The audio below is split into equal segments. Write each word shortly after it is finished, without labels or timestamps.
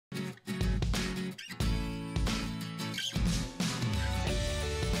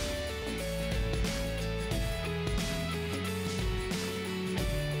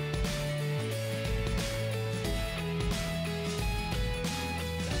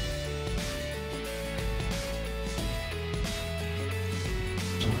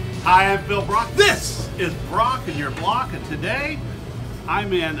Hi, I'm Bill Brock. This is Brock and Your Block, and today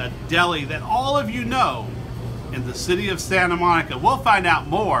I'm in a deli that all of you know in the city of Santa Monica. We'll find out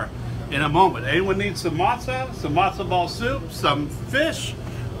more in a moment. Anyone need some matzo ball soup, some fish?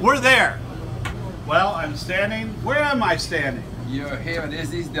 We're there. Well, I'm standing. Where am I standing? You're here at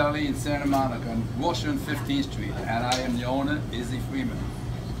Izzy's Deli in Santa Monica on Wilshire and 15th Street, and I am the owner, Izzy Freeman.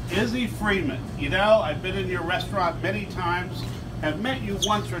 Izzy Freeman. You know, I've been in your restaurant many times, have met you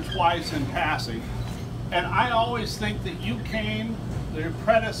once or twice in passing, and I always think that you came, your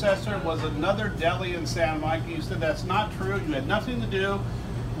predecessor was another deli in Santa Monica. You said that's not true. You had nothing to do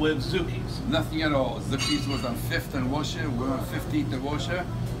with IZZY'S. Nothing at all. IZZY'S was on 5th and Wilshire. We're on 15th and Wilshire.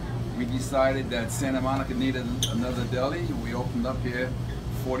 We decided that Santa Monica needed another deli. We opened up here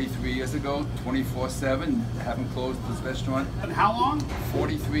 43 years ago, 24/7. Haven't closed this restaurant. And how long?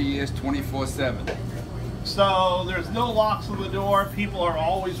 43 years, 24/7. So there's no locks on the door. People are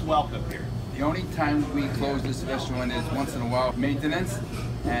always welcome here. The only time we close this restaurant is once in a while maintenance,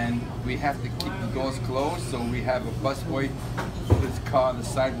 and we have to keep the doors closed, so we have a busboy put his car on the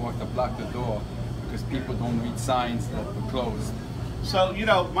sidewalk to block the door because people don't read signs that we're closed. So, you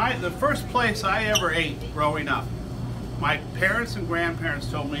know, the first place I ever ate growing up, my parents and grandparents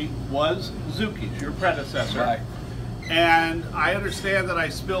told me was IZZY'S, your predecessor. Right. And I understand that I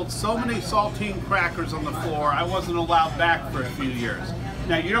spilled so many saltine crackers on the floor, I wasn't allowed back for a few years.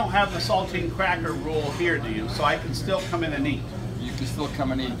 Now, you don't have the saltine cracker rule here, do you? So I can still come in and eat. You can still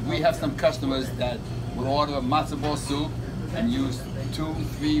come and eat. We have some customers that will order a matzo ball soup and use 2,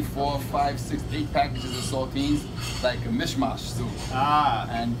 3, 4, 5, 6, 8 packages of saltines, like a mishmash soup. Ah.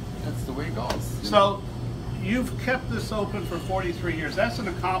 And that's the way it goes. So you've kept this open for 43 years. That's an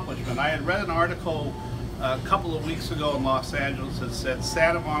accomplishment. I had read an article a couple of weeks ago in Los Angeles that said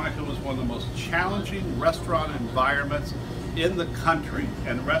Santa Monica was one of the most challenging restaurant environments in the country,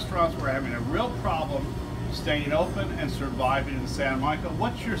 and restaurants were having a real problem staying open and surviving in Santa Monica.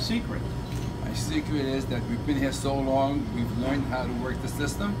 What's your secret? My secret is that we've been here so long, we've learned how to work the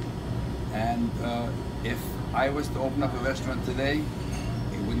system, and if I was to open up a restaurant today,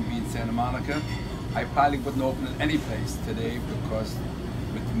 it wouldn't be in Santa Monica. I probably wouldn't open it any place today because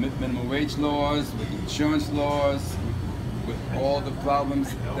with the minimum wage laws, with the insurance laws, with all the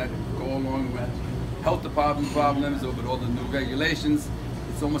problems that go along with health department problems, or with all the new regulations,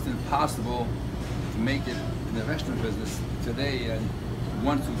 it's almost impossible to make it in the restaurant business today. And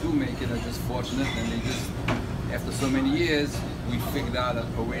ones who do make it are just fortunate, and they just, after so many years, we figured out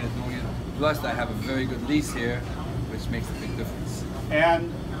a way of doing it. Plus, I have a very good lease here, which makes a big difference. And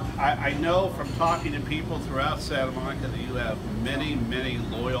I know from talking to people throughout Santa Monica that you have many, many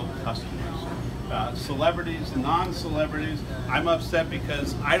loyal customers. Celebrities, non-celebrities. I'm upset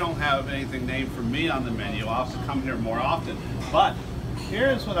because I don't have anything named for me on the menu. I'll have to come here more often. But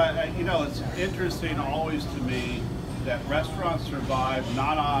here's what you know, it's interesting always to me that restaurants survive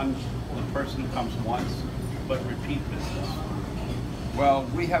not on the person who comes once, but repeat business. Well,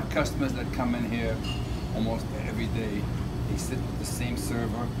 we have customers that come in here almost every day. They sit with the same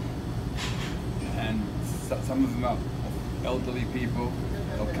server, and some of them are elderly people.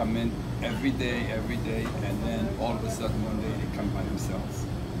 They'll come in every day, and then all of a sudden one day they come by themselves.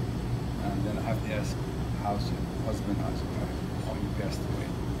 And then I have to ask, how's your husband, how's your wife? Oh, you passed away.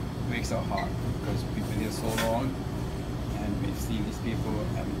 It breaks our heart because we've been here so long, and we've seen these people,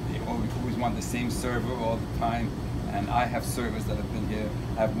 and they always want the same server all the time. And I have servers that have been here.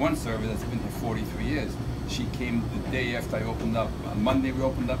 I have one server that's been here 43 years. She came the day after I opened up. On Monday we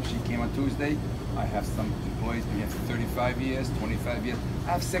opened up, she came on Tuesday. I have some employees been here for 35 years, 25 years.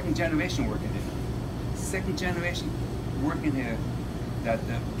 I have second generation working here. Second generation working here. That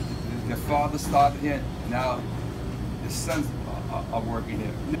the father started here, now the sons are working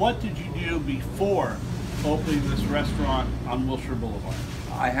here. What did you do before opening this restaurant on Wilshire Boulevard?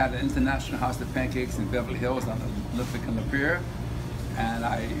 I had an International House of Pancakes in Beverly Hills on the Olympic and Lapeer, and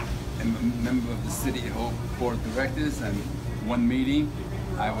I am a member of the City Hope Board of Directors. And one meeting,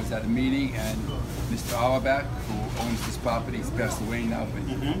 I was at a meeting, and Mr. Auerbach, who owns this property, he's passed away now, but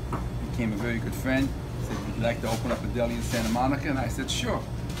he became a very good friend. Said, would you like to open up a deli in Santa Monica? And I said, sure.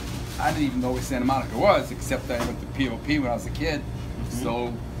 I didn't even know where Santa Monica was, except I went to POP when I was a kid.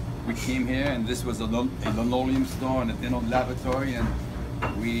 So we came here, and this was a linoleum store and a dental laboratory, and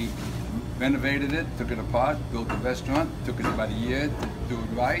we renovated it, took it apart, built a restaurant. Took us about a year to do it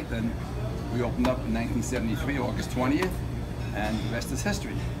right, and we opened up in 1973, August 20th, and the rest is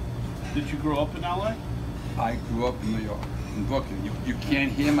history. Did you grow up in LA? I grew up in New York, in Brooklyn. You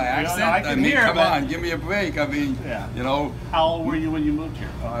can't hear my accent? No, I can hear, come on, give me a break. I mean, yeah. you know. How old were you when you moved here?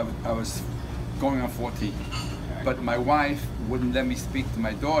 I was going on 14. But my wife wouldn't let me speak to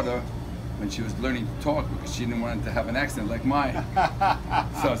my daughter when she was learning to talk because she didn't want it to have an accent like mine.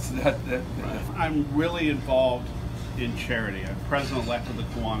 So it's I'm really involved in charity. I'm president-elect of the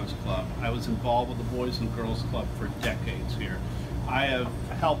Kiwanis Club. I was involved with the Boys and Girls Club for decades here. I have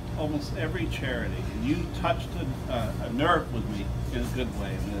helped almost every charity. And you touched a nerve with me in a good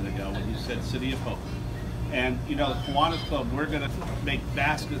way a minute ago when you said City of Hope. And you know, the Kiwanis Club, we're going to make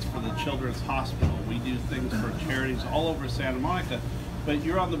baskets for the Children's Hospital. We do things for charities all over Santa Monica. But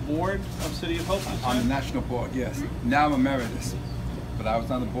you're on the board of City of Hope? On the national board, yes. Now I'm emeritus. But I was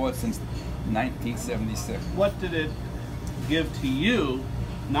on the board since 1976. What did it give to you,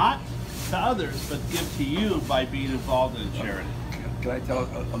 not to others, but give to you by being involved in a charity? Can I tell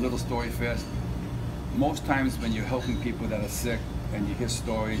a little story first? Most times when you're helping people that are sick and you hear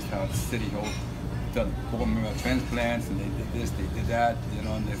stories how the City Hope done bone marrow transplants and they did this, they did that, you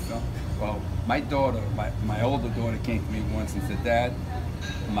know, and they felt, well, my daughter, my older daughter came to me once and said, Dad,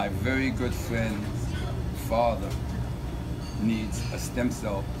 my very good friend's father needs a stem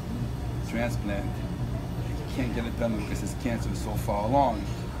cell transplant. He can't get it done because his cancer is so far along.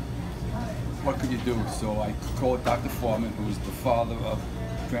 What could you do? So I called Dr. Foreman, who's the father of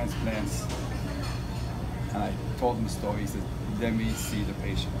transplants, and I told him the story. He said, let me see the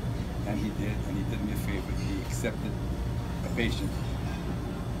patient. And he did, and he did me a favor. He accepted a patient.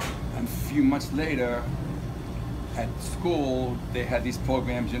 And a few months later, at school, they had these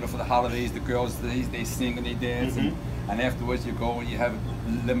programs, you know, for the holidays. The girls, they sing and they dance, and afterwards you go and you have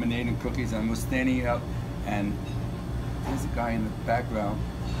lemonade and cookies. And we're standing up, and there's a guy in the background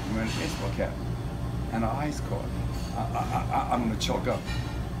wearing a baseball cap, and our eyes caught. I'm gonna choke up.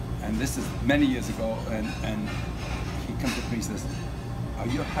 And this is many years ago, and he comes to me and says, are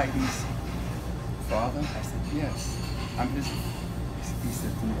you Heidi's father? I said, yes. I'm his. He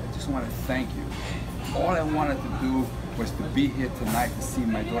said to me, I just want to thank you. All I wanted to do was to be here tonight to see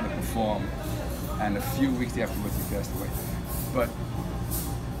my daughter perform. And a few weeks afterwards, he passed away. But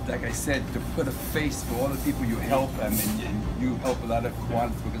like I said, to put a face for all the people you help, I mean, you help a lot of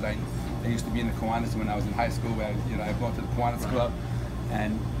Kiwanis, because I used to be in the Kiwanis when I was in high school. Where, you know, I go to the Kiwanis Club,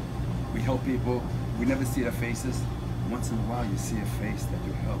 and we help people. We never see their faces. Once in a while, you see a face that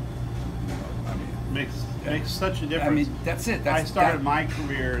you help. You know, I mean, makes such a difference. I mean, that's it. I started my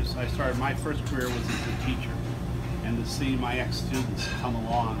first career was as a teacher, and to see my ex-students come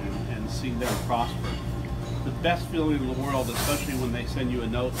along and see them prosper. The best feeling in the world, especially when they send you a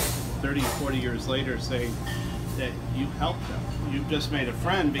note 30, 40 years later saying that you helped them. You've just made a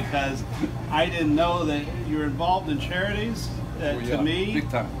friend, because I didn't know that you're involved in charities. To me, big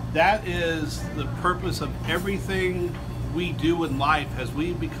time. That is the purpose of everything we do in life. As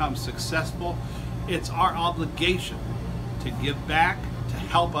we become successful, it's our obligation to give back, to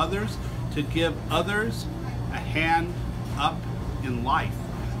help others, to give others a hand up in life.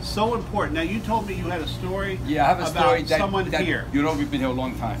 So important. Now, you told me you had a story. Yeah, I have a about story someone here. You know, we've been here a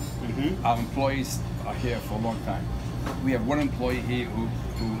long time. Our employees are here for a long time. We have one employee here who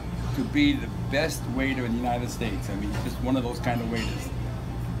could be the best waiter in the United States. I mean, just one of those kind of waiters.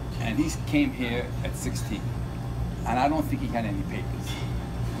 And he came here at 16. And I don't think he had any papers.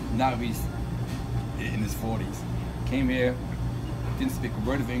 Now he's in his 40s. Came here, didn't speak a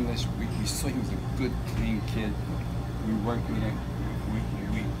word of English. We saw he was a good, clean kid. We worked with him.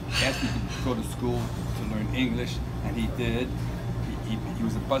 We asked him to go to school to learn English, and he did. He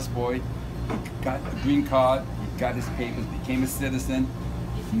was a busboy. He got a green card. He got his papers, became a citizen.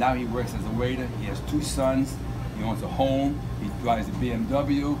 Now he works as a waiter. He has 2 sons. He owns a home. He drives a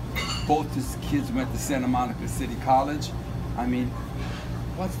BMW. Both his kids went to Santa Monica City College. I mean,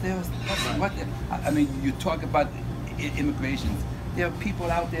 what's there? I mean, you talk about immigrations. There are people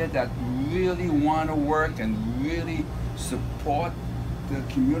out there that really want to work and really support the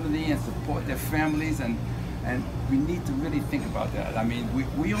community and support their families, and we need to really think about that. I mean,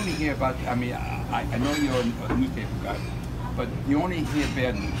 we only hear about, I mean, I know you're a newspaper guy, but you only hear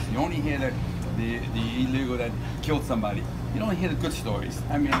bad news. You only hear the illegal that killed somebody. You don't hear the good stories.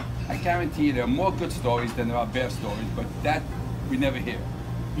 I mean, I guarantee you there are more good stories than there are bad stories, but that we never hear.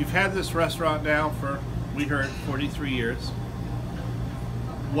 You've had this restaurant now for, we heard, 43 years.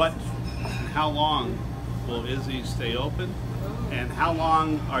 What and how long will Izzy stay open? And how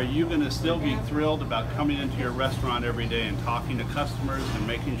long are you going to still be thrilled about coming into your restaurant every day and talking to customers and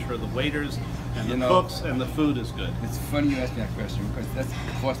making sure the waiters and the cooks and the food is good? It's funny you ask me that question, because that's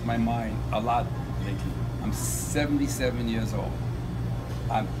crossed my mind a lot lately. I'm 77 years old.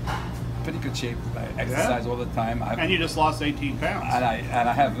 pretty good shape. I exercise all the time. And you just lost 18 pounds. And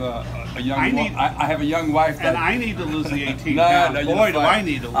I have a young I have a young wife. And I need to lose the 18 pounds. No, boy, do I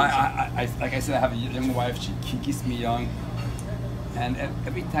need to lose it. Like I said, I have a young wife. She keeps me young. And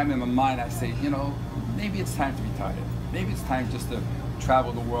every time in my mind, I say, you know, maybe it's time to retire. Maybe it's time just to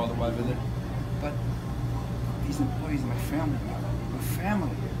travel the world or whatever. But these employees are my family now. We're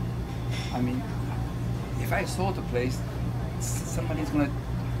family. I mean, if I sold the place, somebody's going to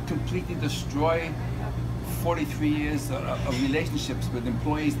completely destroy 43 years of relationships with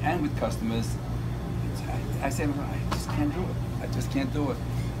employees and with customers. I say, well, I just can't do it. I just can't do it.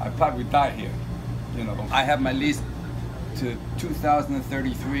 I'd probably die here. You know, I have my lease to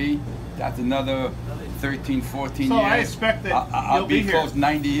 2033. That's another 13, 14 years. So I expect that I'll be here. close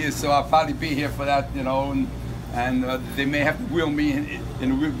 90 years, so I'll probably be here for that, you know, and they may have to wheel me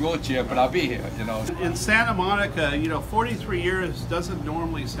in a wheelchair, but I'll be here, you know. In Santa Monica, you know, 43 years doesn't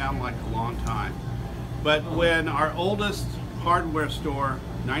normally sound like a long time. But when our oldest hardware store,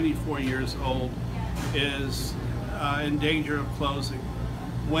 94 years old, is in danger of closing,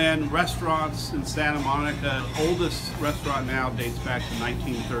 when restaurants in Santa Monica, oldest restaurant now dates back to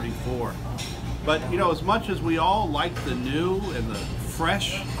 1934. But you know, as much as we all like the new and the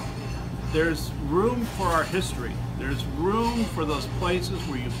fresh, there's room for our history. There's room for those places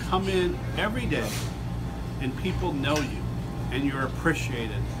where you come in every day and people know you and you're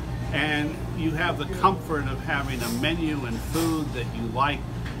appreciated. And you have the comfort of having a menu and food that you like.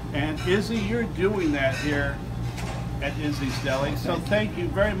 And Izzy, you're doing that here at Izzy's Deli. So thank you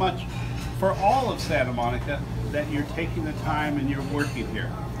very much for all of Santa Monica that you're taking the time and you're working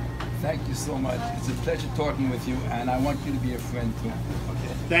here. Thank you so much. It's a pleasure talking with you, and I want you to be a friend too.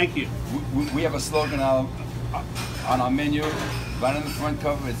 Okay. Thank you. We have a slogan on our menu, right on the front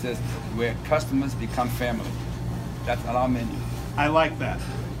cover. It says, "Where customers become family." That's on our menu. I like that.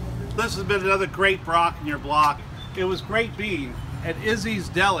 This has been another great Brock in your block. It was great being at Izzy's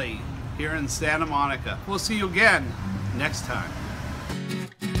Deli here in Santa Monica. We'll see you again next time.